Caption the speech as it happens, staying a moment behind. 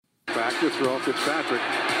Back to throw. Fitzpatrick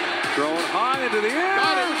throwing high into the air.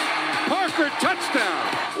 Got it. Parker, touchdown.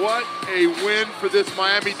 What a win for this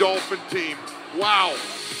Miami Dolphin team. Wow.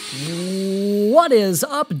 What is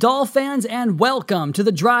up, Dolphin fans, and welcome to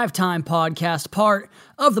the Drive Time Podcast, part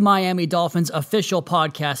of the Miami Dolphins official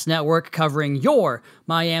podcast network covering your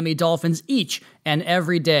Miami Dolphins each and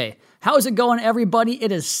every day. How's it going, everybody?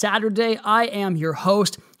 It is Saturday. I am your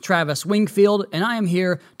host, Travis Wingfield, and I am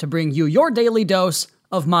here to bring you your daily dose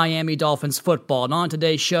of Miami Dolphins football. And on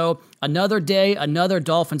today's show, another day, another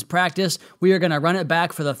Dolphins practice. We are going to run it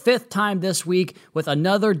back for the fifth time this week with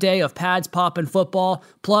another day of pads popping football.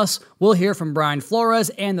 Plus, we'll hear from Brian Flores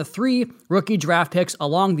and the 3 rookie draft picks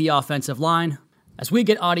along the offensive line, as we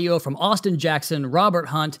get audio from Austin Jackson, Robert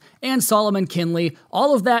Hunt, and Solomon Kinley.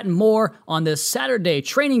 All of that and more on this Saturday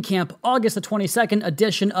training camp, August the 22nd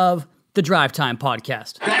edition of the Drive Time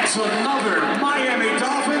Podcast. That's another Miami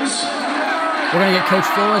Dolphins. We're going to get Coach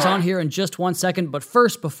Flores on here in just 1 second, but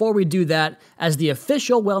first, before we do that, as the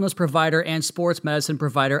official wellness provider and sports medicine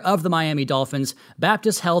provider of the Miami Dolphins,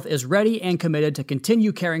 Baptist Health is ready and committed to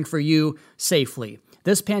continue caring for you safely.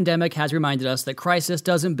 This pandemic has reminded us that crisis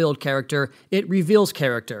doesn't build character, it reveals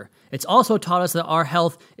character. It's also taught us that our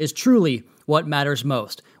health is truly what matters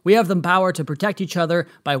most. We have the power to protect each other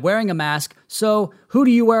by wearing a mask, so who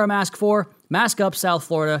do you wear a mask for? Mask up, South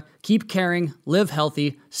Florida. Keep caring, live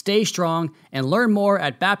healthy, stay strong, and learn more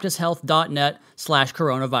at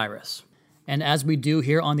baptisthealth.net/coronavirus. And as we do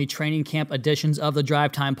here on the training camp editions of the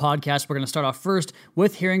Drive Time Podcast, we're going to start off first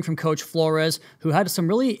with hearing from Coach Flores, who had some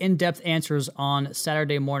really in-depth answers on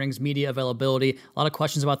Saturday morning's media availability. A lot of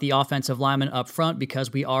questions about the offensive linemen up front,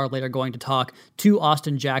 because we are later going to talk to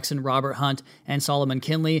Austin Jackson, Robert Hunt, and Solomon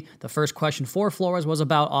Kinley. The first question for Flores was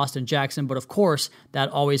about Austin Jackson, but of course, that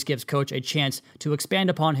always gives Coach a chance to expand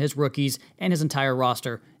upon his rookies and his entire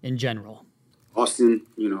roster in general. Austin,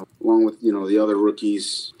 along with, the other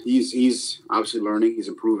rookies, he's obviously learning. He's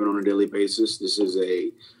improving on a daily basis. This is a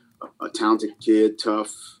talented kid,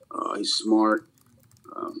 tough. He's smart.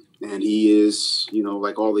 And he is,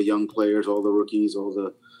 like all the young players, all the rookies, all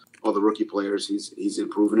the rookie players, he's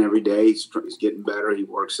improving every day. He's getting better. He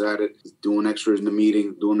works at it. He's doing extras in the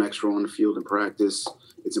meeting, doing extra on the field in practice.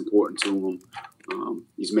 It's important to him.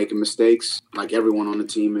 He's making mistakes like everyone on the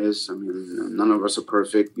team is. I mean, none of us are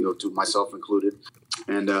perfect, to myself included.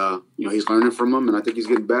 And, he's learning from them, and I think he's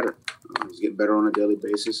getting better. He's getting better on a daily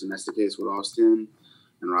basis, and that's the case with Austin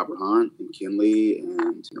and Robert Hunt and Kinley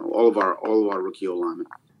and, all of our rookie O-linemen.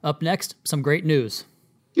 Up next, some great news.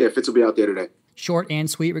 Yeah, Fitz will be out there today. Short and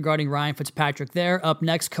sweet regarding Ryan Fitzpatrick there. Up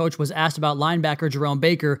next, Coach was asked about linebacker Jerome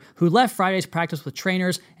Baker, who left Friday's practice with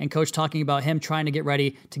trainers, and Coach talking about him trying to get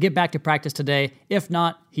ready to get back to practice today. If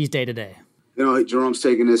not, he's day-to-day. Jerome's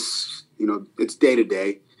taking this, it's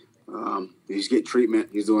day-to-day. He's getting treatment.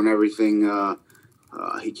 He's doing everything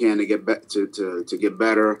he can to get to get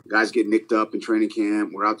better. Guys get nicked up in training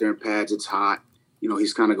camp. We're out there in pads. It's hot.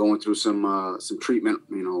 He's kind of going through some treatment,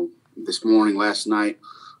 this morning, last night.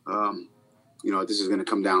 This is going to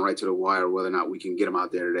come down right to the wire whether or not we can get him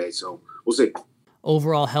out there today. So we'll see.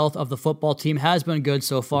 Overall health of the football team has been good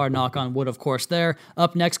so far, knock on wood, of course, there.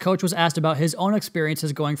 Up next, Coach was asked about his own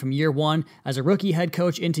experiences going from year 1 as a rookie head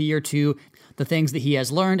coach into year 2, the things that he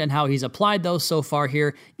has learned and how he's applied those so far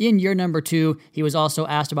here in year number 2. He was also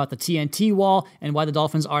asked about the TNT wall and why the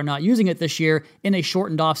Dolphins are not using it this year in a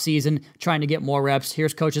shortened off season, trying to get more reps.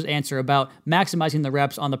 Here's Coach's answer about maximizing the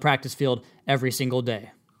reps on the practice field every single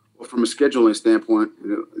day. Well, from a scheduling standpoint,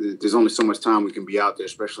 there's only so much time we can be out there,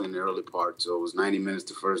 especially in the early part. So it was 90 minutes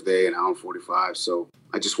the first day, an hour and 45. So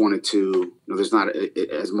I just wanted to, there's not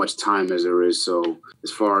as much time as there is. So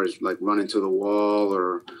as far as like running to the wall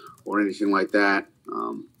or anything like that,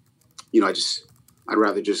 I'd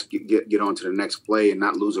rather just get on to the next play and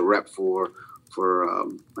not lose a rep for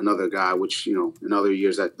another guy, which, in other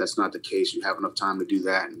years that's not the case. You have enough time to do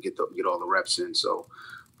that and get all the reps in. So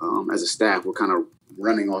as a staff, we're kind of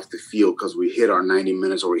running off the field because we hit our 90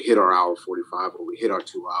 minutes or we hit our hour 45 or we hit our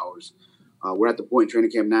 2 hours. We're at the point in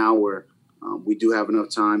training camp now where we do have enough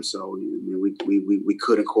time, so we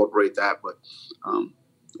could incorporate that. But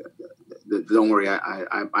don't worry,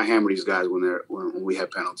 I hammer these guys when we have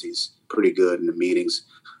penalties pretty good in the meetings.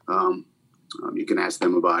 You can ask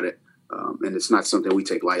them about it, and it's not something we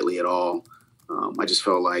take lightly at all. I just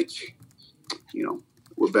felt like,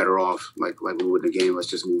 we're better off like we would in the game. Let's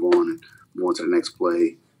just move on and move on to the next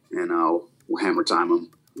play, and we'll hammer time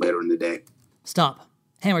them later in the day. Stop.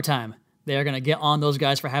 Hammer time. They're going to get on those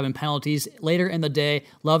guys for having penalties later in the day.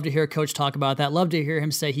 Love to hear Coach talk about that. Love to hear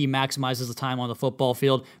him say he maximizes the time on the football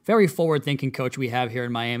field. Very forward-thinking coach we have here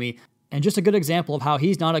in Miami. And just a good example of how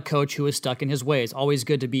he's not a coach who is stuck in his ways. Always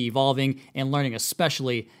good to be evolving and learning,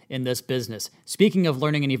 especially in this business. Speaking of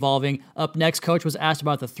learning and evolving, up next, Coach was asked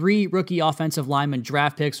about the 3 rookie offensive lineman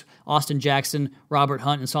draft picks, Austin Jackson, Robert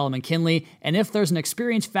Hunt, and Solomon Kinley, and if there's an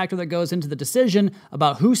experience factor that goes into the decision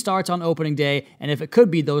about who starts on opening day and if it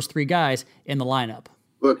could be those 3 guys in the lineup.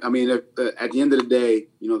 Look, I mean, at the end of the day,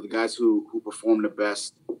 the guys who perform the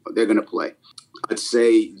best, they're going to play. I'd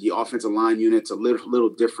say the offensive line unit's a little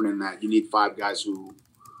different in that you need 5 guys who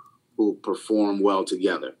perform well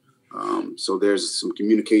together. So there's some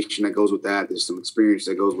communication that goes with that. There's some experience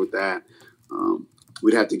that goes with that.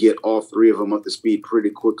 We'd have to get all 3 of them up to speed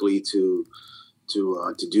pretty quickly to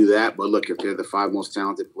do that. But look, if they're the 5 most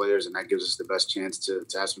talented players and that gives us the best chance to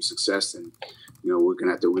have some success, then we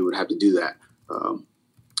would have to do that.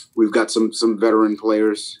 We've got some veteran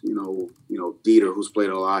players, Dieter, who's played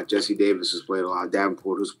a lot, Jesse Davis, who's played a lot,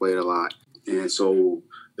 Davenport, who's played a lot. And so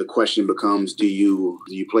the question becomes, do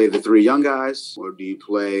you play the 3 young guys, or do you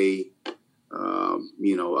play,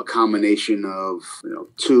 a combination of,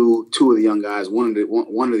 2 of the young guys, one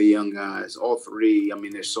of the young guys, all 3? I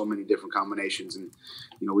mean, there's so many different combinations. And,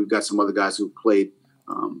 we've got some other guys who played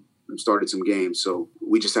and started some games. So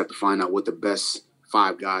we just have to find out what the best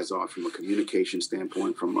 5 guys are from a communication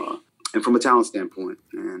standpoint, and from a talent standpoint,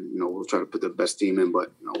 and we'll try to put the best team in.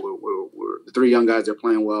 But we're the 3 young guys. They're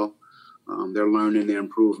playing well. They're learning. They're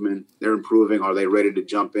improving. Are they ready to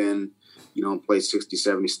jump in? And play 60,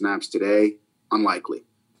 70 snaps today? Unlikely.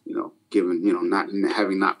 Given not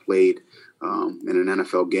having not played in an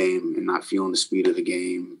NFL game and not feeling the speed of the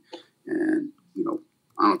game, and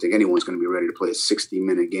I don't think anyone's going to be ready to play a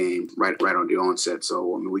 60-minute game right on the onset.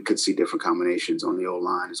 So, we could see different combinations on the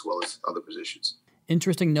O-line as well as other positions.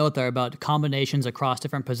 Interesting note there about combinations across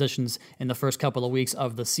different positions in the first couple of weeks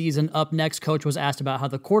of the season. Up next, Coach was asked about how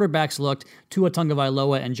the quarterbacks looked, Tua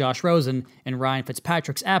Tagovailoa and Josh Rosen, in Ryan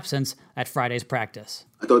Fitzpatrick's absence at Friday's practice.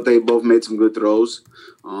 I thought they both made some good throws.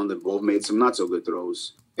 They both made some not so good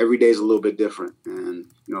throws. Every day is a little bit different. And,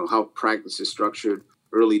 how practice is structured,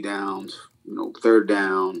 early downs, 3rd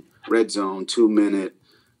down, red zone, 2-minute.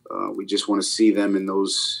 We just want to see them in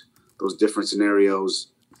those different scenarios.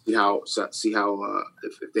 See how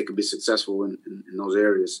if they could be successful in those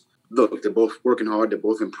areas. Look, they're both working hard. They're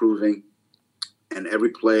both improving, and every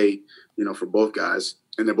play, for both guys,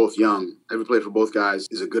 and they're both young. Every play for both guys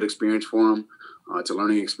is a good experience for them. It's a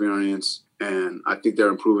learning experience, and I think they're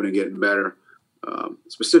improving and getting better,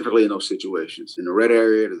 specifically in those situations. In the red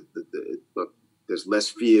area, look, there's less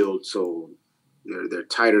field, so they're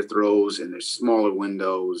tighter throws and there's smaller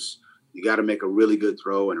windows. You got to make a really good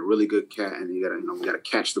throw and a really good catch, and you got to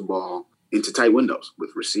catch the ball into tight windows with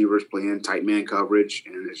receivers playing tight man coverage,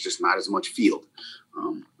 and there's just not as much field.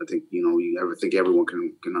 I think everyone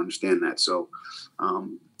can understand that. So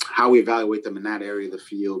how we evaluate them in that area of the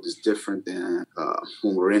field is different than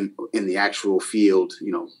when we're in the actual field.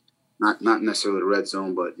 Not necessarily the red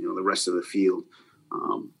zone, but the rest of the field.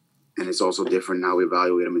 And it's also different now. We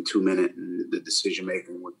evaluate them in 2-minute and the decision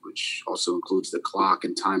making, which also includes the clock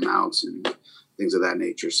and timeouts and things of that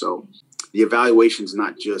nature. So the evaluation is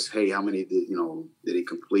not just, hey, how many did he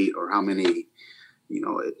complete, or how many,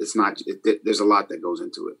 it's not. There's a lot that goes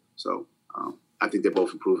into it. So I think they're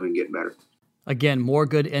both improving and getting better. Again, more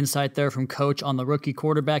good insight there from Coach on the rookie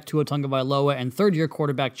quarterback Tua Tagovailoa and third-year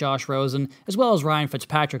quarterback Josh Rosen, as well as Ryan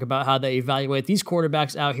Fitzpatrick, about how they evaluate these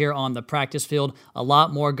quarterbacks out here on the practice field. A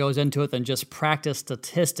lot more goes into it than just practice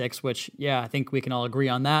statistics, which, I think we can all agree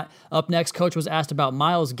on that. Up next, Coach was asked about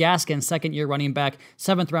Myles Gaskin, second-year running back,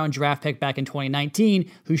 7th-round draft pick back in 2019,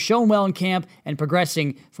 who's shown well in camp and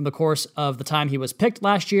progressing from the course of the time he was picked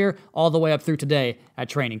last year all the way up through today at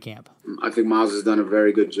training camp. I think Myles has done a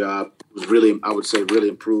very good job. Really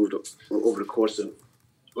improved over the course of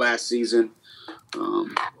last season.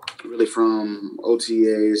 Really from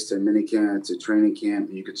OTAs to minicamp to training camp,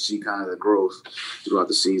 you could see kind of the growth throughout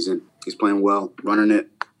the season. He's playing well, running it,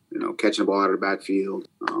 catching the ball out of the backfield.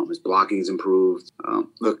 His blocking's improved.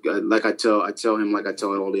 Like I tell him, like I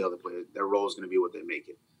tell all the other players, their role is going to be what they make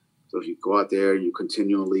it. So if you go out there, you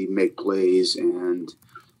continually make plays and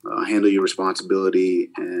handle your responsibility,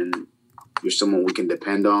 and you're someone we can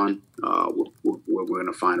depend on, we're going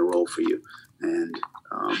to find a role for you. And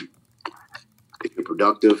if you're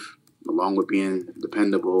productive, along with being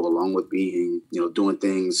dependable, along with being, doing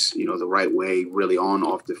things, the right way, really on,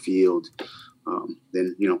 off the field,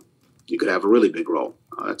 then, you could have a really big role.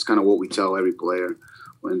 That's kind of what we tell every player.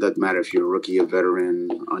 When it doesn't matter if you're a rookie, a veteran,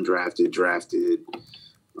 undrafted, drafted,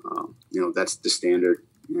 that's the standard.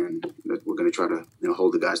 And we're going to try to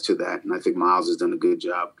hold the guys to that. And I think Myles has done a good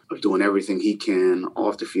job of doing everything he can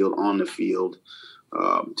off the field, on the field,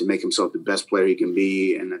 to make himself the best player he can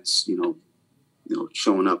be, and that's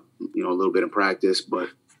showing up a little bit in practice. But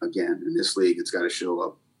again, in this league, it's got to show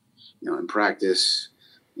up in practice,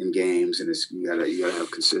 in games, and you gotta have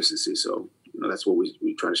consistency. So that's what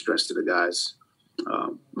we try to stress to the guys,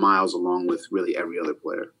 Miles, along with really every other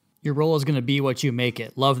player. Your role is going to be what you make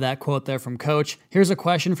it. Love that quote there from Coach. Here's a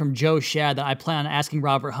question from Joe Shad that I plan on asking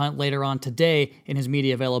Robert Hunt later on today in his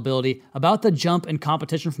media availability about the jump in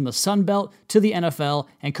competition from the Sun Belt to the NFL.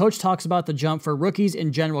 And Coach talks about the jump for rookies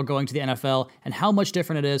in general going to the NFL and how much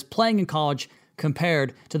different it is playing in college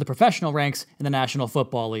compared to the professional ranks in the National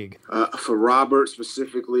Football League. For Robert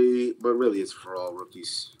specifically, but really it's for all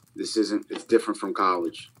rookies. It's different from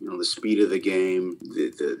college. The speed of the game,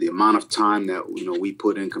 the amount of time that, we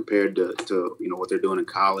put in compared to what they're doing in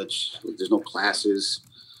college. There's no classes,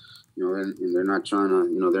 and they're not trying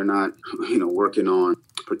to, they're not, working on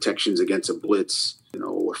protections against a blitz,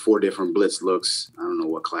 or 4 different blitz looks. I don't know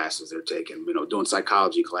what classes they're taking, doing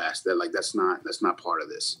psychology class. They're like, that's not part of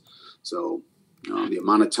this. So, the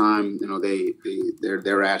amount of time,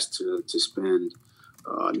 they're asked to spend,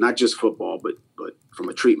 not just football, but from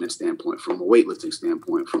a treatment standpoint, from a weightlifting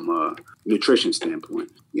standpoint, from a nutrition standpoint.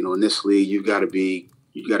 In this league, you got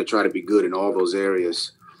to try to be good in all those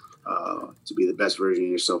areas to be the best version of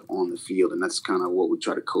yourself on the field, and that's kind of what we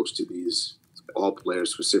try to coach to these all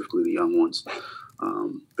players, specifically the young ones.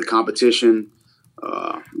 The competition,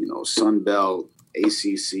 Sun Belt,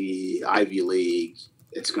 ACC, Ivy League,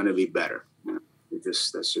 it's going to be better.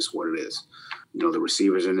 That's just what it is. The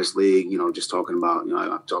receivers in this league, just talking about,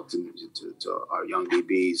 I've talked to our young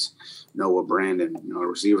DBs, Noah, Brandon, the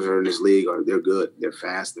receivers are in this league, they're good. They're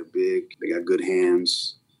fast, they're big, they got good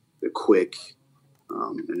hands, they're quick.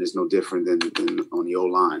 And it's no different than on the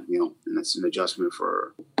O-line, and that's an adjustment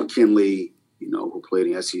for McKinley, who played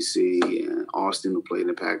in the SEC, and Austin, who played in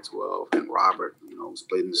the Pac-12, and Robert, who's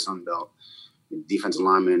played in the Sun Belt. The defensive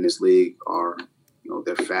linemen in this league are,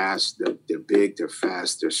 they're fast, they're big, they're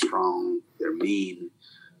fast, they're strong, they're mean.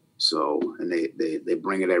 So, and they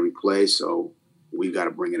bring it every play. So we've got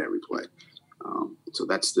to bring it every play. So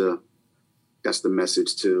that's the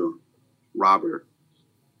message to Robert,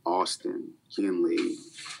 Austin, Kinley,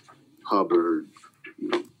 Hubbard,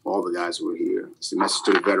 all the guys who are here. It's the message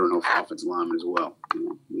to the veteran offensive lineman as well.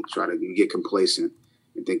 You get complacent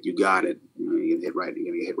and think you got it. You're gonna get hit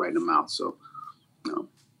right in the mouth. So,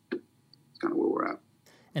 kind of where we're at.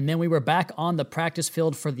 And then we were back on the practice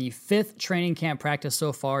field for the 5th training camp practice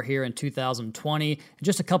so far here in 2020.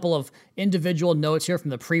 Just a couple of individual notes here from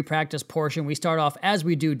the pre-practice portion. We start off, as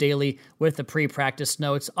we do daily, with the pre-practice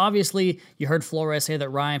notes. Obviously, you heard Flores say that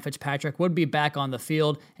Ryan Fitzpatrick would be back on the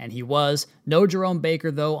field, and he was. No Jerome Baker,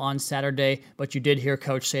 though, on Saturday, but you did hear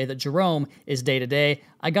Coach say that Jerome is day-to-day.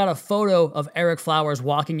 I got a photo of Ereck Flowers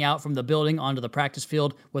walking out from the building onto the practice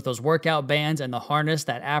field with those workout bands and the harness,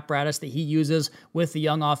 that apparatus that he uses with the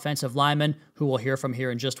young offensive lineman, who we'll hear from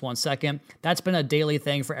here in just one second. That's been a daily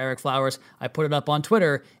thing for Ereck Flowers. I put it up on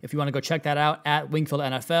Twitter if you want to go check that out, at Wingfield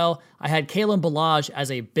NFL. I had Kalen Ballage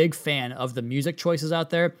as a big fan of the music choices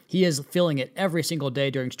out there. He is feeling it every single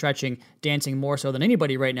day during stretching, dancing more so than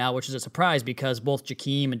anybody right now, which is a surprise because both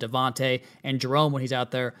Jakeem and Devontae and Jerome, when he's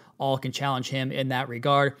out there, all can challenge him in that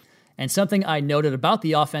regard. And something I noted about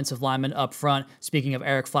the offensive lineman up front, speaking of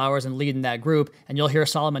Ereck Flowers and leading that group, and you'll hear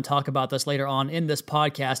Solomon talk about this later on in this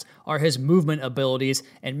podcast, are his movement abilities.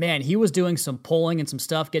 And man, he was doing some pulling and some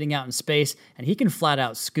stuff, getting out in space, and he can flat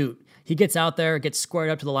out scoot. He gets out there, gets squared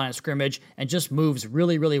up to the line of scrimmage, and just moves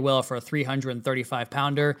really, really well for a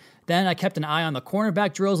 335-pounder. Then I kept an eye on the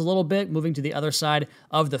cornerback drills a little bit, moving to the other side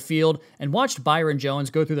of the field, and watched Byron Jones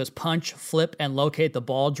go through this punch, flip, and locate the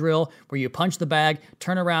ball drill, where you punch the bag,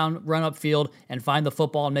 turn around, run upfield, and find the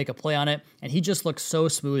football and make a play on it. And he just looks so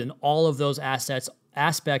smooth in all of those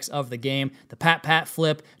aspects of the game. The pat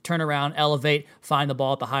flip, turn around, elevate, find the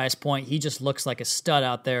ball at the highest point. He just looks like a stud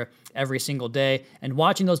out there every single day. And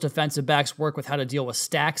watching those defensive backs work with how to deal with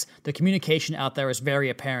stacks, the communication out there is very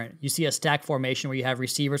apparent. You see a stack formation where you have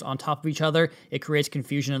receivers on top of each other. It creates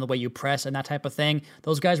confusion in the way you press and that type of thing.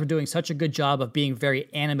 Those guys were doing such a good job of being very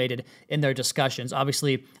animated in their discussions.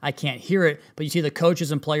 Obviously, I can't hear it, but you see the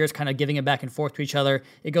coaches and players kind of giving it back and forth to each other.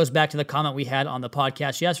 It goes back to the comment we had on the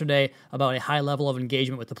podcast yesterday about a high level of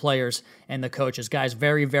engagement with the players and the coaches. Guys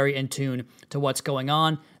very, very in tune to what's going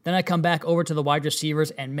on. Then I come back over to the wide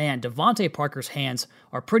receivers, and man, Devontae Parker's hands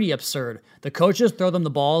are pretty absurd. The coaches throw them the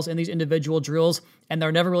balls in these individual drills, and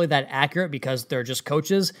they're never really that accurate because they're just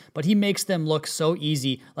coaches, but he makes them look so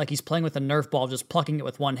easy, like he's playing with a Nerf ball, just plucking it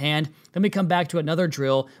with one hand. Then we come back to another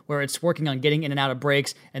drill where it's working on getting in and out of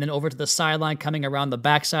breaks, and then over to the sideline, coming around the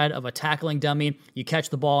backside of a tackling dummy. You catch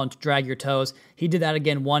the ball and drag your toes. He did that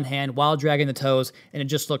again one hand while dragging the toes, and it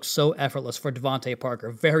just looks so effortless for Devontae Parker.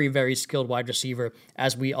 Very, very skilled wide receiver,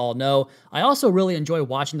 as we all know. I also really enjoy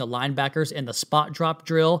watching the linebackers in the spot drop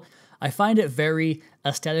drill. I find it very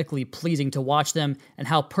aesthetically pleasing to watch them and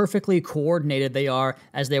how perfectly coordinated they are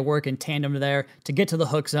as they work in tandem there to get to the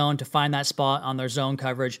hook zone, to find that spot on their zone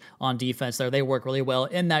coverage on defense there. They work really well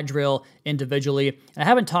in that drill individually. I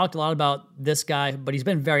haven't talked a lot about this guy, but he's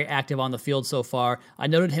been very active on the field so far. I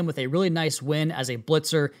noted him with a really nice win as a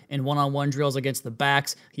blitzer in one-on-one drills against the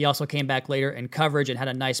backs. He also came back later in coverage and had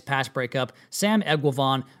a nice pass breakup. Sam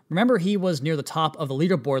Eguavoen, remember he was near the top of the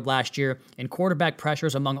leaderboard last year in quarterback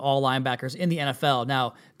pressures among all linebackers in the NFL.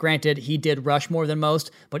 Now, granted, he did rush more than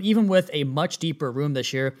most, but even with a much deeper room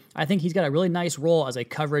this year, I think he's got a really nice role as a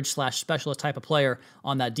coverage/specialist type of player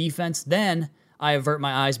on that defense. Then I avert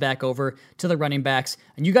my eyes back over to the running backs,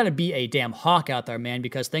 and you got to be a damn hawk out there, man,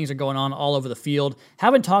 because things are going on all over the field.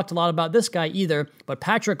 Haven't talked a lot about this guy either, but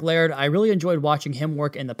Patrick Laird, I really enjoyed watching him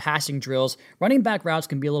work in the passing drills. Running back routes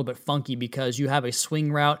can be a little bit funky because you have a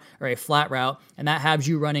swing route or a flat route, and that has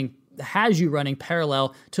you running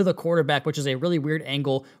parallel to the quarterback, which is a really weird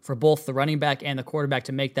angle for both the running back and the quarterback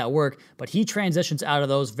to make that work. But he transitions out of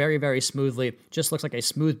those very, very smoothly. Just looks like a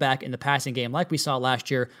smooth back in the passing game, like we saw last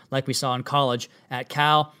year, like we saw in college at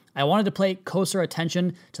Cal. I wanted to pay closer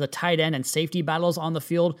attention to the tight end and safety battles on the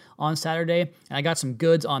field on Saturday, and I got some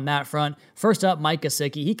goods on that front. First up, Mike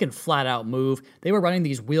Gesicki. He can flat out move. They were running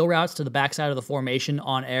these wheel routes to the backside of the formation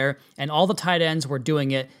on air, and all the tight ends were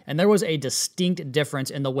doing it, and there was a distinct difference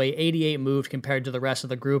in the way 88 moved compared to the rest of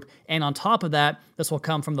the group. And on top of that, this will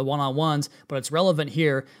come from the one-on-ones, but it's relevant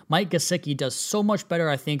here. Mike Gesicki does so much better,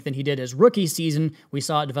 I think, than he did his rookie season. We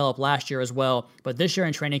saw it develop last year as well, but this year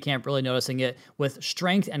in training camp, really noticing it with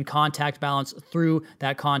strength and contact balance through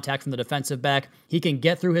that contact from the defensive back. He can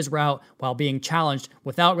get through his route while being challenged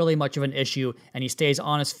without really much of an issue, and he stays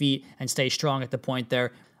on his feet and stays strong at the point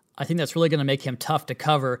there. I think that's really going to make him tough to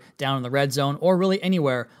cover down in the red zone or really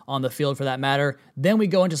anywhere on the field for that matter. Then we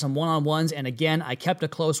go into some one-on-ones, and again, I kept a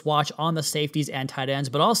close watch on the safeties and tight ends,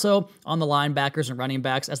 but also on the linebackers and running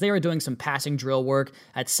backs as they were doing some passing drill work.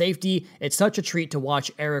 At safety, it's such a treat to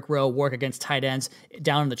watch Eric Rowe work against tight ends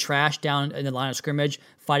down in the trash, down in the line of scrimmage,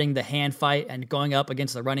 fighting the hand fight and going up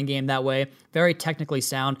against the running game that way. Very technically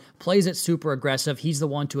sound, plays it super aggressive. He's the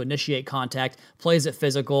one to initiate contact, plays it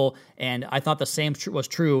physical, and I thought the same was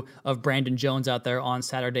true of Brandon Jones out there on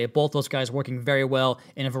Saturday. Both those guys working very well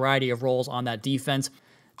in a variety of roles on that defense.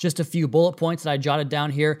 Just a few bullet points that I jotted down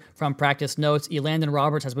here from practice notes. Elandon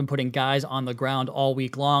Roberts has been putting guys on the ground all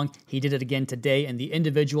week long. He did it again today in the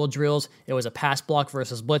individual drills. It was a pass block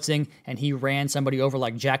versus blitzing, and he ran somebody over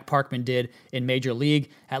like Jack Parkman did in Major League.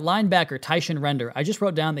 At linebacker, Tyshawn Render, I just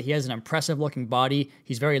wrote down that he has an impressive-looking body.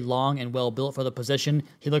 He's very long and well-built for the position.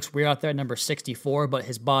 He looks weird out there at number 64, but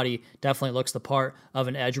his body definitely looks the part of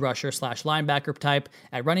an edge rusher/linebacker type.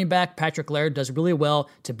 At running back, Patrick Laird does really well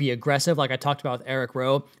to be aggressive, like I talked about with Eric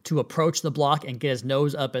Rowe, to approach the block and get his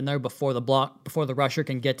nose up in there before the rusher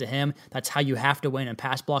can get to him. That's how you have to win in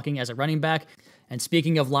pass blocking as a running back. And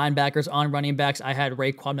speaking of linebackers on running backs, I had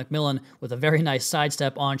Raekwon McMillan with a very nice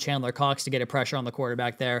sidestep on Chandler Cox to get a pressure on the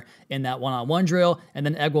quarterback there in that one-on-one drill. And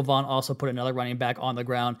then Eguavoen also put another running back on the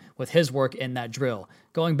ground with his work in that drill.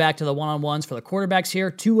 Going back to the one-on-ones for the quarterbacks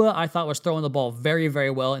here, Tua, I thought, was throwing the ball very, very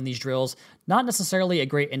well in these drills. Not necessarily a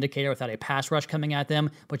great indicator without a pass rush coming at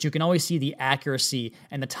them, but you can always see the accuracy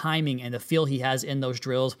and the timing and the feel he has in those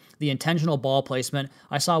drills, the intentional ball placement.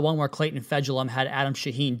 I saw one where Clayton Fedulum had Adam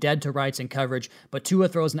Shaheen dead to rights in coverage, but Tua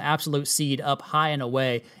throws an absolute seed up high and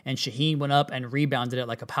away, and Shaheen went up and rebounded it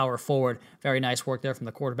like a power forward. Very nice work there from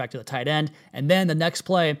the quarterback to the tight end. And then the next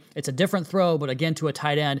play, it's a different throw, but again to a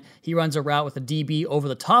tight end. He runs a route with a DB over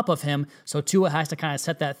the top of him, so Tua has to kind of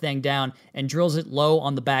set that thing down and drills it low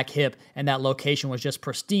on the back hip, and that location was just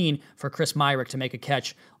pristine for Chris Myrick to make a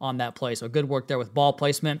catch on that play. So good work there with ball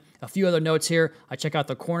placement. A few other notes here. I check out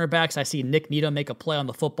the cornerbacks. I see Nick Needham make a play on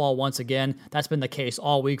the football once again. That's been the case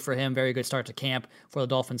all week for him. Very good start to camp for the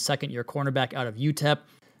Dolphins' second-year cornerback out of UTEP.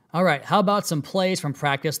 All right, how about some plays from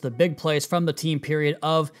practice, the big plays from the team period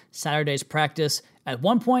of Saturday's practice? At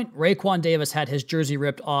one point, Raekwon Davis had his jersey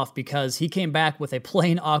ripped off because he came back with a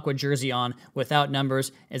plain aqua jersey on without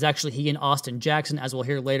numbers. It's actually he and Austin Jackson, as we'll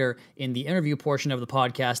hear later in the interview portion of the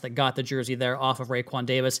podcast, that got the jersey there off of Raekwon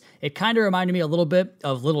Davis. It kind of reminded me a little bit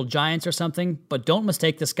of Little Giants or something, but don't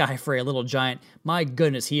mistake this guy for a little giant. My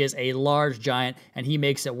goodness, he is a large giant, and he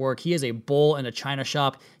makes it work. He is a bull in a china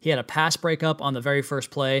shop. He had a pass breakup on the very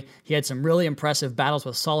first play. He had some really impressive battles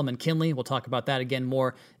with Solomon Kinley. We'll talk about that again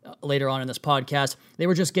more later on in this podcast. They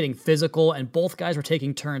were just getting physical, and both guys were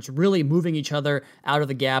taking turns really moving each other out of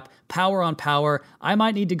the gap, power on power. I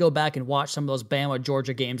might need to go back and watch some of those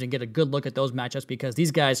Bama-Georgia games and get a good look at those matchups because these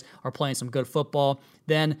guys are playing some good football.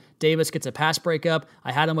 Then Davis gets a pass breakup.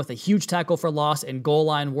 I had him with a huge tackle for loss and goal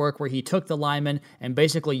line work where he took the lineman and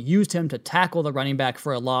basically used him to tackle the running back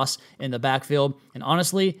for a loss in the backfield. And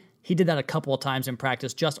honestly, he did that a couple of times in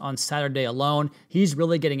practice just on Saturday alone. He's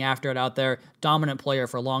really getting after it out there. Dominant player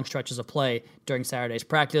for long stretches of play during Saturday's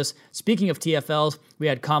practice. Speaking of TFLs, we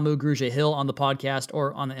had Kamu Grugier-Hill on the podcast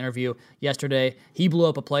or on the interview yesterday. He blew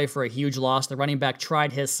up a play for a huge loss. The running back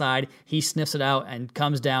tried his side. He sniffs it out and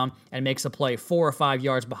comes down and makes a play 4 or 5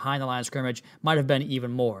 yards behind the line of scrimmage. Might have been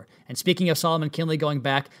even more. And speaking of Solomon Kinley going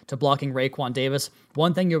back to blocking Raekwon Davis,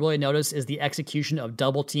 one thing you'll really notice is the execution of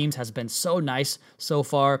double teams has been so nice so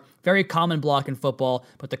far. Very common block in football,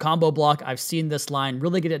 but the combo block, I've seen this line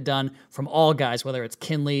really get it done from all guys, whether it's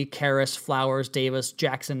Kinley, Karras, Flowers, Davis,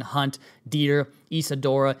 Jackson, Hunt, Dieter,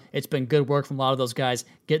 Isadora. It's been good work from a lot of those guys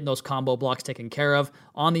getting those combo blocks taken care of.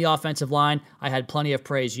 On the offensive line, I had plenty of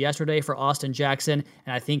praise yesterday for Austin Jackson,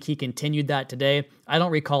 and I think he continued that today. I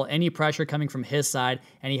don't recall any pressure coming from his side,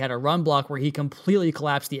 and he had a run block where he completely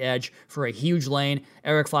collapsed the edge for a huge lane.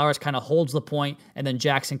 Eric Flowers kind of holds the point, and then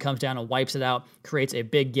Jackson comes down and wipes it out, creates a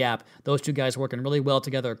big gap. Those two guys working really well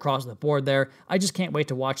together across the board there. I just can't wait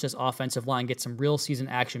to watch this offensive line get some real season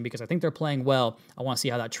action because I think they're playing well. I want to see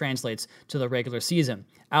how that translates to the regular season.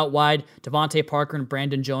 Out wide, Devontae Parker and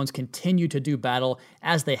Brandon Jones continue to do battle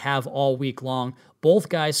as they have all week long. Both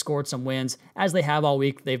guys scored some wins. As they have all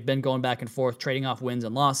week, they've been going back and forth, trading off wins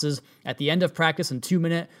and losses. At the end of practice in 2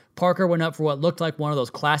 minutes, Parker went up for what looked like one of those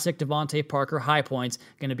classic Devontae Parker high points,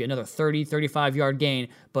 going to be another 30, 35-yard gain,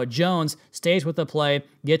 but Jones stays with the play,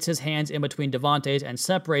 gets his hands in between Devontae's and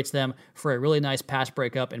separates them for a really nice pass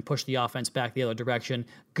breakup and push the offense back the other direction.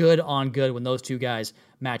 Good on good when those two guys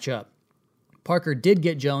match up. Parker did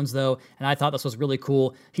get Jones, though, and I thought this was really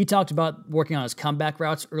cool. He talked about working on his comeback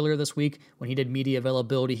routes earlier this week when he did media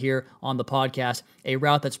availability here on the podcast, a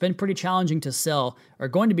route that's been pretty challenging to sell, or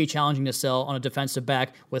going to be challenging to sell on a defensive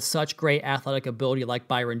back with such great athletic ability like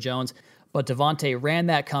Byron Jones. But Devontae ran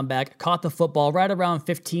that comeback, caught the football right around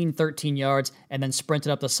 15, 13 yards, and then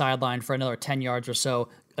sprinted up the sideline for another 10 yards or so.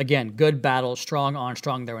 Again, good battle, strong on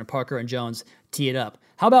strong there when Parker and Jones tee it up.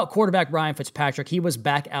 How about quarterback Ryan Fitzpatrick? He was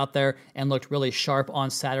back out there and looked really sharp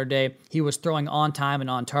on Saturday. He was throwing on time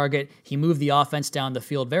and on target. He moved the offense down the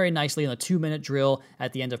field very nicely in a 2-minute drill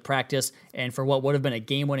at the end of practice. And for what would have been a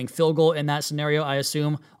game-winning field goal in that scenario, I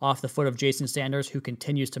assume, off the foot of Jason Sanders, who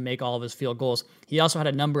continues to make all of his field goals. He also had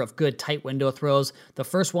a number of good tight window throws. The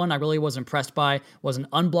first one I really was impressed by was an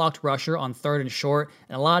unblocked rusher on 3rd and short.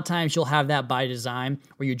 And a lot of times you'll have that by design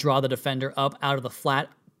where you draw the defender up out of the flat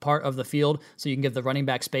part of the field so you can give the running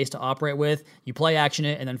back space to operate with. You play action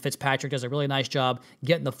it, and then Fitzpatrick does a really nice job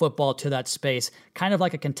getting the football to that space, kind of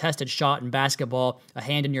like a contested shot in basketball, a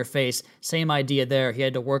hand in your face. Same idea there. He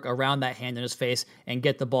had to work around that hand in his face and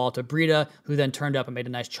get the ball to Breida, who then turned up and made a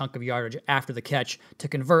nice chunk of yardage after the catch to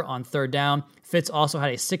convert on 3rd down. Fitz also had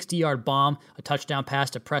a 60-yard bomb, a touchdown pass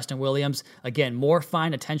to Preston Williams. Again, more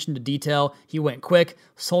fine attention to detail. He went quick,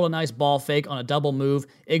 sold a nice ball fake on a double move.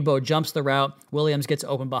 Igbo jumps the route. Williams gets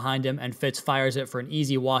open behind him, and Fitz fires it for an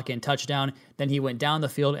easy walk-in touchdown. Then he went down the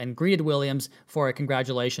field and greeted Williams for a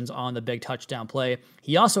congratulations on the big touchdown play.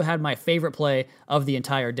 He also had my favorite play of the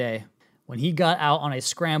entire day. When he got out on a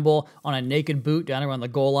scramble on a naked boot down around the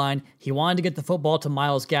goal line, he wanted to get the football to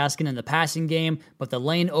Myles Gaskin in the passing game, but the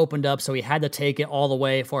lane opened up, so he had to take it all the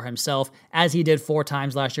way for himself, as he did 4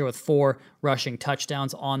 times last year with 4 rushing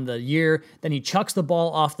touchdowns on the year. Then he chucks the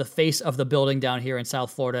ball off the face of the building down here in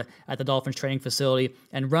South Florida at the Dolphins training facility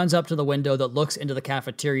and runs up to the window that looks into the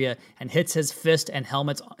cafeteria and hits his fist and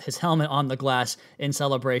his helmet on the glass in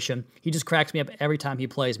celebration. He just cracks me up every time he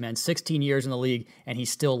plays, man. 16 years in the league, and he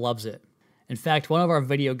still loves it. In fact, one of our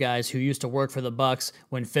video guys who used to work for the Bucs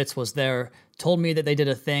when Fitz was there told me that they did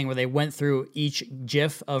a thing where they went through each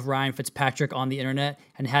GIF of Ryan Fitzpatrick on the internet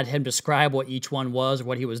and had him describe what each one was or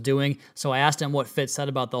what he was doing. So I asked him what Fitz said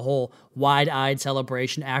about the whole wide-eyed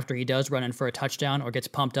celebration after he does run in for a touchdown or gets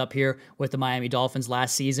pumped up here with the Miami Dolphins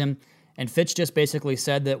last season. And Fitz just basically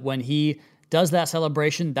said that when he does that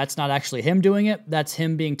celebration. That's not actually him doing it. That's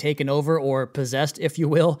him being taken over or possessed, if you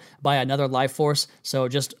will, by another life force. So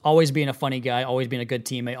just always being a funny guy, always being a good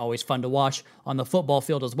teammate, always fun to watch on the football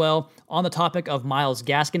field as well. On the topic of Myles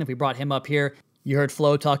Gaskin, if we brought him up here, you heard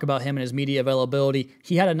Flo talk about him and his media availability.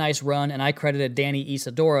 He had a nice run, and I credited Danny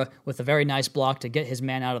Isidora with a very nice block to get his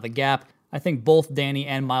man out of the gap. I think both Danny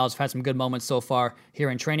and Myles have had some good moments so far here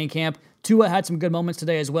in training camp. Tua had some good moments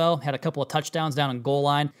today as well, had a couple of touchdowns down on goal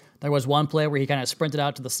line. There was one play where he kind of sprinted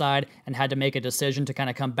out to the side and had to make a decision to kind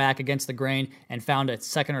of come back against the grain and found a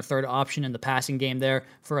second or third option in the passing game there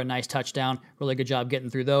for a nice touchdown. Really good job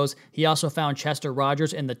getting through those. He also found Chester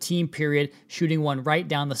Rogers in the team period, shooting one right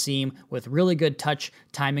down the seam with really good touch,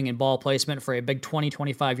 timing, and ball placement for a big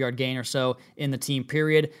 20-25 yard gain or so in the team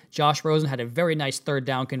period. Josh Rosen had a very nice third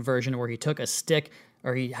down conversion where he took a stick,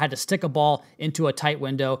 or he had to stick a ball into a tight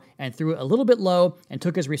window and threw it a little bit low and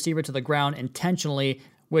took his receiver to the ground intentionally,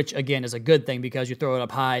 which again is a good thing because you throw it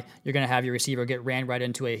up high, you're going to have your receiver get ran right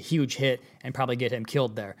into a huge hit and probably get him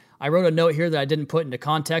killed there. I wrote a note here that I didn't put into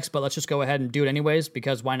context, but let's just go ahead and do it anyways,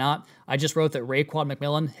 because why not? I just wrote that Raekwon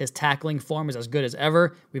McMillan, his tackling form is as good as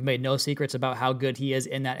ever. We've made no secrets about how good he is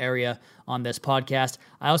in that area on this podcast.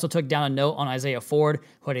 I also took down a note on Isaiah Ford,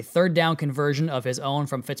 who had a third down conversion of his own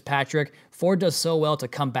from Fitzpatrick. Ford does so well to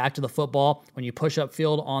come back to the football when you push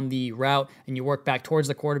upfield on the route and you work back towards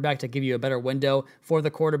the quarterback to give you a better window for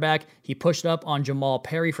the quarterback. He pushed up on Jamal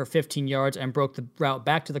Perry for 15 yards and broke the route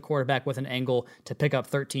back to the quarterback with an angle to pick up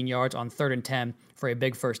 13 yards on 3rd and 10 for a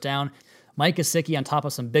big first down. Mike Gesicki, on top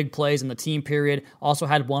of some big plays in the team period, also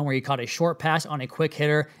had one where he caught a short pass on a quick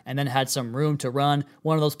hitter and then had some room to run.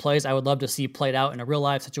 One of those plays I would love to see played out in a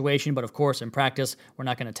real-life situation, but of course, in practice, we're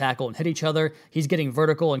not going to tackle and hit each other. He's getting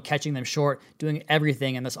vertical and catching them short, doing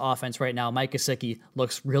everything in this offense right now. Mike Gesicki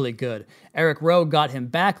looks really good. Eric Rowe got him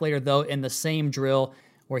back later, though, in the same drill,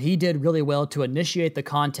 where he did really well to initiate the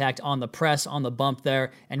contact on the press, on the bump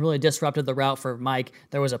there, and really disrupted the route for Mike.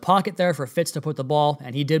 There was a pocket there for Fitz to put the ball,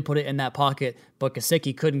 and he did put it in that pocket, but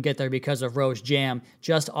Gesicki couldn't get there because of Rowe's jam,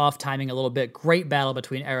 just off timing a little bit. Great battle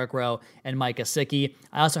between Eric Rowe and Mike Gesicki.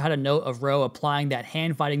 I also had a note of Rowe applying that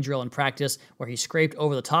hand-fighting drill in practice, where he scraped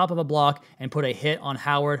over the top of a block and put a hit on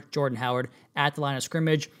Jordan Howard, at the line of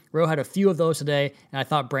scrimmage. Rowe had a few of those today, and I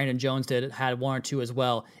thought Brandon Jones had one or two as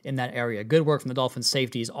well in that area. Good work from the Dolphins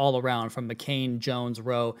safeties all around, from McCain, Jones,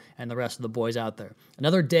 Rowe, and the rest of the boys out there.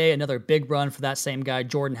 Another day, another big run for that same guy,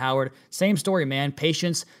 Jordan Howard. Same story, man.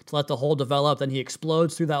 Patience to let the hole develop, then he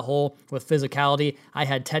explodes through that hole with physicality. I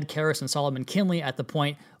had Ted Karras and Solomon Kinley at the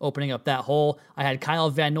point opening up that hole. I had Kyle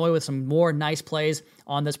Van Noy with some more nice plays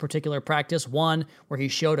on this particular practice. One where he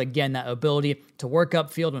showed, again, that ability to work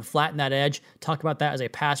upfield and flatten that edge. Talk about that as a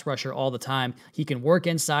pass rusher all the time. He can work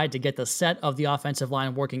inside to get the set of the offensive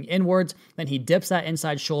line working inwards. Then he dips that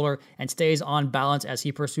inside shoulder and stays on balance as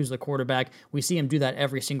he pursues the quarterback. We see him do that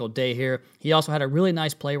every single day here. He also had a really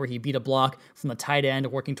nice play where he beat a block from the tight end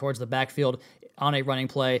working towards the backfield on a running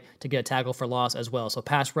play to get a tackle for loss as well. So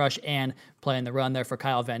pass rush and playing the run there for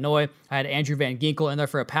Kyle Van Noy. I had Andrew Van Ginkel in there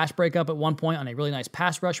for a pass breakup at one point on a really nice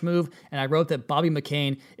pass rush move, and I wrote that Bobby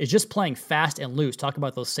McCain is just playing fast and loose. Talk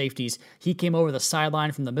about those safeties. He came over the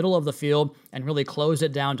sideline from the middle of the field and really closed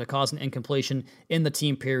it down to cause an incompletion in the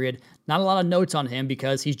team period. Not a lot of notes on him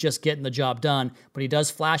because he's just getting the job done, but he does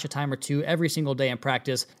flash a time or two every single day in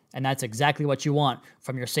practice, and that's exactly what you want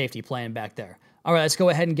from your safety playing back there. All right, let's go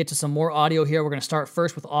ahead and get to some more audio here. We're going to start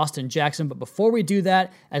first with Austin Jackson, but before we do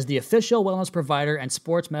that, as the official wellness provider and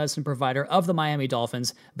sports medicine provider of the Miami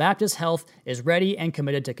Dolphins, Baptist Health is ready and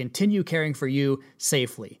committed to continue caring for you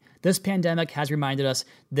safely. This pandemic has reminded us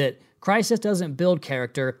that crisis doesn't build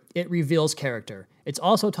character, it reveals character. It's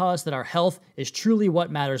also taught us that our health is truly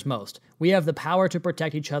what matters most. We have the power to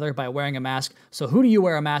protect each other by wearing a mask, so who do you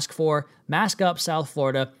wear a mask for? Mask up, South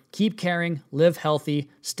Florida. Keep caring, live healthy,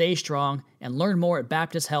 stay strong, and learn more at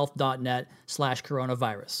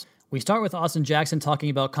baptisthealth.net/coronavirus. We start with Austin Jackson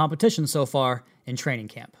talking about competition so far in training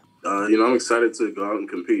camp. I'm excited to go out and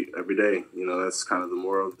compete every day. That's kind of the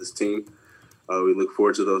moral of this team. We look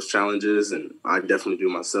forward to those challenges, and I definitely do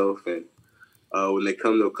myself. And when they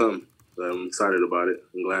come, they'll come. So I'm excited about it.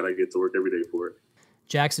 I'm glad I get to work every day for it.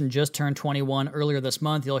 Jackson just turned 21 earlier this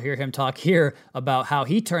month. You'll hear him talk here about how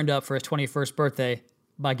he turned up for his 21st birthday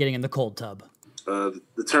by getting in the cold tub.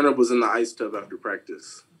 The turn up was in the ice tub after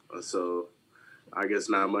practice. So I guess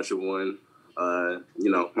not much of one. My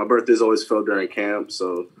birthday's always fell during camp.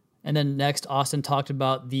 And then next, Austin talked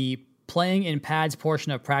about the playing in pads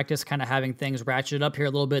portion of practice, kind of having things ratcheted up here a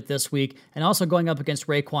little bit this week, and also going up against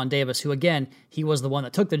Raekwon Davis, who, again, he was the one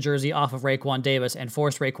that took the jersey off of Raekwon Davis and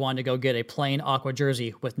forced Raekwon to go get a plain aqua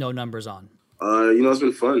jersey with no numbers on. It's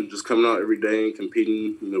been fun just coming out every day and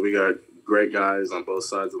competing. We got great guys on both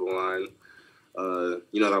sides of the line.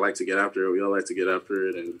 That like to get after it. We all like to get after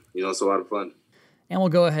it, and it's a lot of fun. And we'll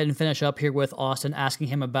go ahead and finish up here with Austin, asking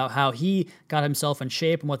him about how he got himself in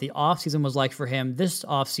shape and what the offseason was like for him this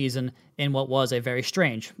offseason in what was a very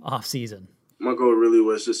strange offseason. My goal really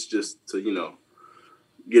was just to,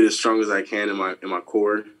 get as strong as I can in my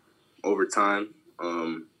core over time.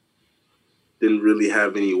 Didn't really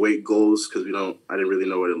have any weight goals because I didn't really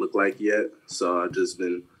know what it looked like yet. So I've just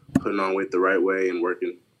been putting on weight the right way and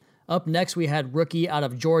working. Up next, we had rookie out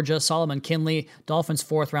of Georgia, Solomon Kindley, Dolphins'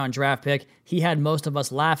 4th-round draft pick. He had most of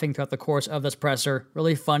us laughing throughout the course of this presser.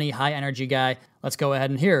 Really funny, high-energy guy. Let's go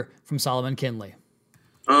ahead and hear from Solomon Kindley.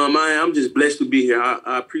 I'm just blessed to be here.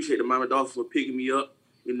 I appreciate the Miami Dolphins for picking me up.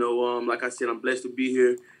 Like I said, I'm blessed to be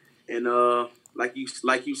here. And like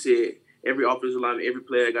you said, every offensive lineman, every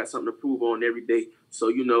player got something to prove on every day. So,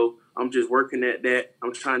 I'm just working at that.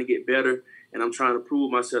 I'm trying to get better, and I'm trying to prove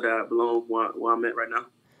myself that I belong where I'm at right now.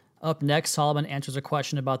 Up next, Solomon answers a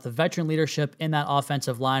question about the veteran leadership in that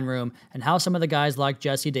offensive line room and how some of the guys like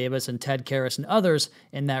Jesse Davis and Ted Karras and others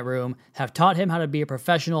in that room have taught him how to be a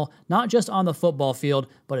professional, not just on the football field,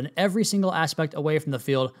 but in every single aspect away from the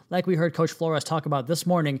field, like we heard Coach Flores talk about this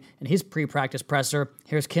morning in his pre-practice presser.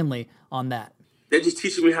 Here's Kindley on that. They're just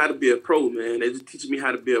teaching me how to be a pro, man. They're just teaching me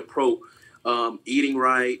how to be a pro. Eating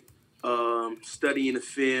right, studying the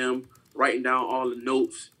film, writing down all the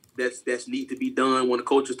notes that's need to be done when the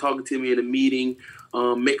coach is talking to me in a meeting,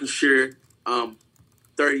 making sure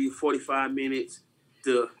 30, 45 minutes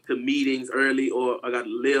to meetings early, or I got to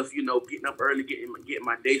lift, getting up early, getting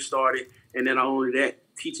my day started. And then not only that,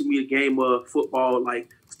 teaching me the game of football, like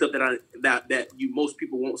stuff that most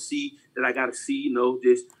people won't see that I got to see,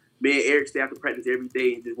 just me and Eric stay after practice every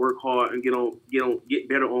day and just work hard and get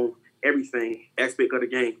better on everything aspect of the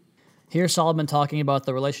game. Here's Solomon talking about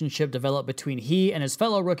the relationship developed between he and his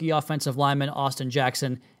fellow rookie offensive lineman, Austin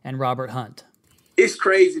Jackson, and Robert Hunt. It's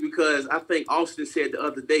crazy because I think Austin said the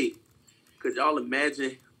other day, could y'all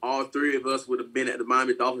imagine all three of us would have been at the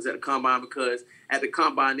Miami Dolphins at the Combine, because at the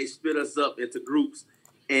Combine they split us up into groups,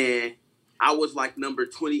 and I was like number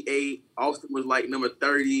 28, Austin was like number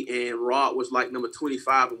 30, and Rod was like number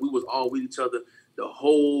 25, and we was all with each other the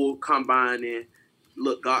whole Combine. And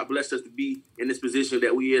look, God blessed us to be in this position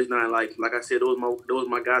that we is now. Like I said, those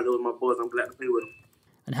my guys, those my boys. I'm glad to play with them.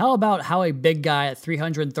 And how about how a big guy at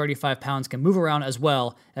 335 pounds can move around as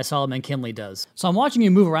well as Solomon Kindley does? So I'm watching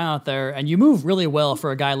you move around out there, and you move really well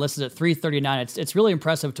for a guy listed at 339. It's really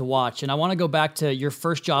impressive to watch. And I want to go back to your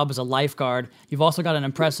first job as a lifeguard. You've also got an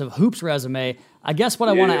impressive hoops resume. I guess what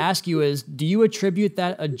I want to ask you is, do you attribute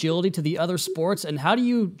that agility to the other sports, and how do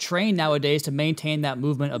you train nowadays to maintain that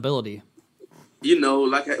movement ability?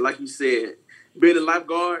 Like you said, being a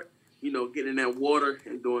lifeguard, getting in that water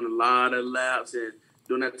and doing a lot of laps and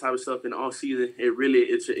doing that type of stuff in the off season,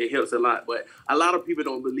 it helps a lot. But a lot of people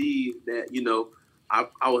don't believe that,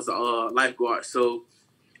 I was a lifeguard. So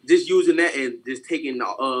just using that and just taking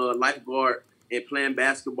the lifeguard and playing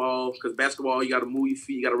basketball, because basketball, you got to move your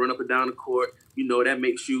feet, you got to run up and down the court. That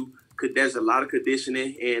makes you, there's a lot of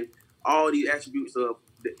conditioning and all these attributes of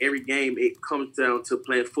every game. It comes down to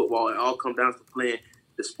playing football. It all comes down to playing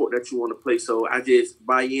the sport that you want to play. So I just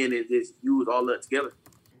buy in and just use all that together.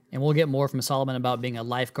 And we'll get more from Solomon about being a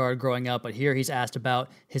lifeguard growing up, but here he's asked about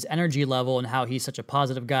his energy level and how he's such a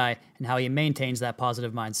positive guy and how he maintains that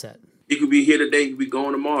positive mindset. You could be here today, you could be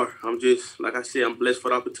going tomorrow. I'm just, like I said, I'm blessed for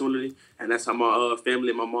the opportunity, and that's how my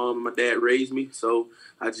family, my mom and my dad raised me. So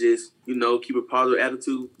I just, keep a positive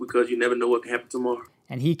attitude, because you never know what can happen tomorrow.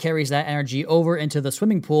 And he carries that energy over into the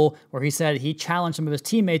swimming pool, where he said he challenged some of his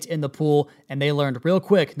teammates in the pool, and they learned real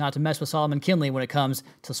quick not to mess with Solomon Kindley when it comes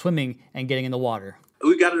to swimming and getting in the water.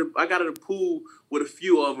 I got in the pool with a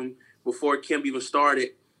few of them before camp even started,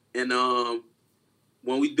 and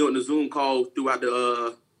when we doing the Zoom call throughout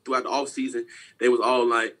the off season, they was all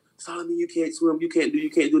like, "Solomon, you can't swim, you can't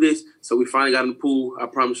do this." So we finally got in the pool. I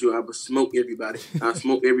promise you, I would smoke everybody. I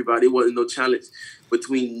smoked everybody. It wasn't no challenge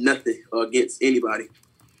between nothing or against anybody.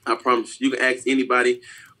 I promise. You can ask anybody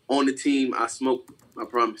on the team. I smoked. I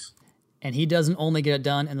promise. And he doesn't only get it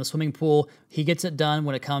done in the swimming pool, he gets it done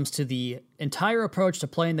when it comes to the entire approach to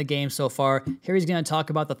playing the game so far. Here he's going to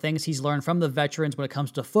talk about the things he's learned from the veterans when it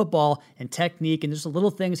comes to football and technique, and just the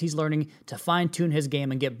little things he's learning to fine-tune his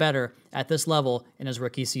game and get better at this level in his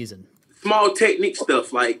rookie season. Small technique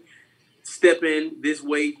stuff like stepping this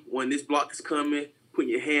way when this block is coming,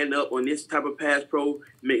 putting your hand up on this type of pass pro,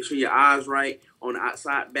 make sure your eyes right on the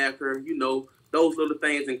outside backer, those little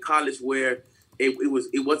things in college where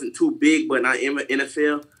it wasn't too big, but not in the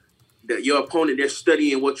NFL. that your opponent, they're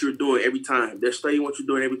studying what you're doing every time. They're studying what you're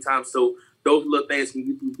doing every time. So those little things can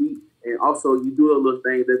get you beat. And also, you do those little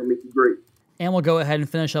things that can make you great. And we'll go ahead and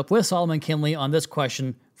finish up with Solomon Kinley on this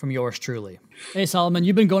question from yours truly. Hey, Solomon,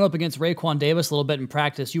 you've been going up against Raekwon Davis a little bit in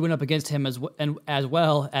practice. You went up against him as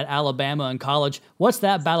well at Alabama in college. What's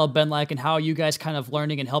that battle been like, and how are you guys kind of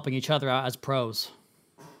learning and helping each other out as pros?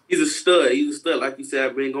 He's a stud. Like you said,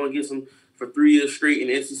 I've been going against him for 3 years straight in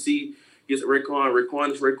the SEC. Against Raekwon.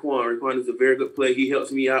 Raekwon is Raekwon. Raekwon is a very good player. He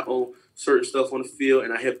helps me out on certain stuff on the field,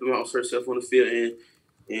 and I help him out on certain stuff on the field,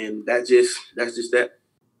 and that's just that.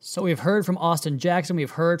 So we've heard from Austin Jackson. We've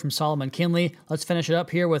heard from Solomon Kinley. Let's finish it up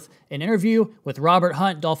here with an interview with Robert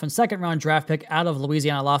Hunt, Dolphins' second-round draft pick out of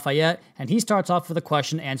Louisiana Lafayette, and he starts off with a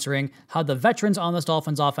question answering how the veterans on this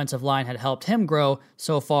Dolphins offensive line had helped him grow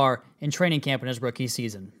so far in training camp in his rookie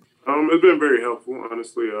season. It's been very helpful,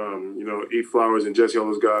 honestly. E. Flowers and Jesse, all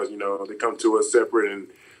those guys, they come to us separate and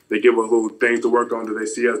they give us little things to work on that they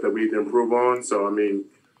see us that we need to improve on. So,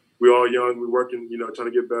 we're all young, we're working,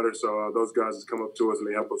 trying to get better. So those guys just come up to us and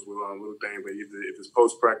they help us with little things. But either if it's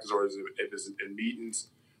post-practice or if it's in meetings,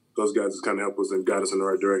 those guys just kind of help us and guide us in the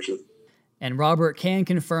right direction. And Robert can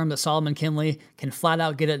confirm that Solomon Kinley can flat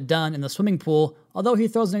out get it done in the swimming pool, although he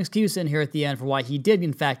throws an excuse in here at the end for why he did,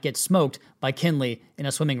 in fact, get smoked by Kinley in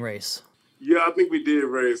a swimming race. Yeah, I think we did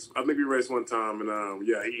race. I think we raced one time, and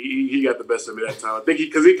he got the best of me that time. I think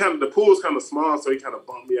because the pool was kind of small, so he kind of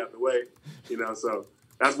bumped me out the way, so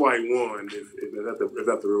that's why he won, if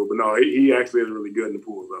that's the rule. But no, he actually is really good in the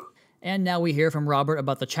pool, though. And now we hear from Robert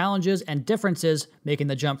about the challenges and differences making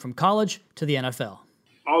the jump from college to the NFL.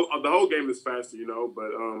 The whole game is faster,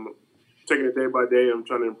 but taking it day by day, I'm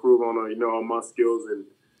trying to improve on, all my skills and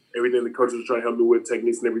everything the coaches are trying to help me with,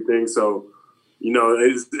 techniques and everything. So,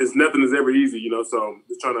 it's nothing is ever easy, so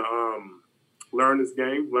just trying to learn this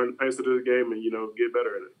game, learn the pace of this game and, get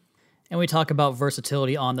better at it. And we talk about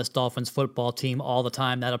versatility on this Dolphins football team all the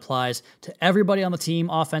time. That applies to everybody on the team,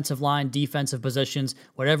 offensive line, defensive positions,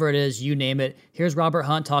 whatever it is, you name it. Here's Robert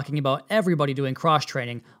Hunt talking about everybody doing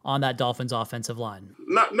cross-training on that Dolphins offensive line.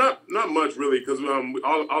 Not much, really, because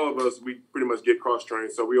all of us, we pretty much get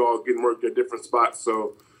cross-trained, so we all getting work at different spots.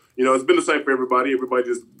 So, it's been the same for everybody. Everybody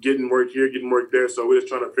just getting work here, getting work there. So we're just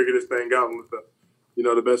trying to figure this thing out and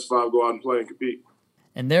let the best five go out and play and compete.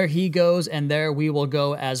 And there he goes, and there we will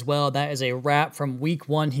go as well. That is a wrap from week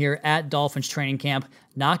 1 here at Dolphins training camp.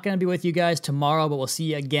 Not going to be with you guys tomorrow, but we'll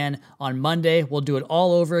see you again on Monday. We'll do it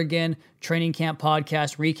all over again. Training camp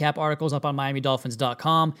podcast, recap articles up on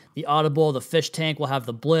MiamiDolphins.com. The Audible, the Fish Tank, we'll have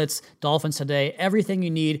the Blitz, Dolphins Today. Everything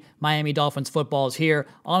you need, Miami Dolphins football is here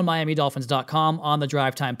on MiamiDolphins.com on the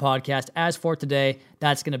Drive Time podcast. As for today,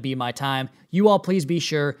 that's going to be my time. You all please be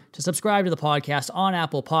sure to subscribe to the podcast on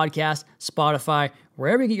Apple Podcasts, Spotify,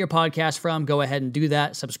 wherever you get your podcast from. Go ahead and do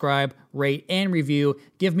that. Subscribe, rate, and review.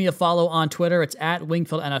 Give me a follow on Twitter. It's at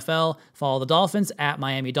Wingfield NFL. Follow the Dolphins at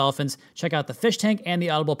Miami Dolphins. Check out the Fish Tank and the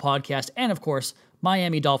Audible podcast. And, of course,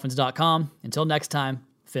 MiamiDolphins.com. Until next time,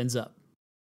 fins up.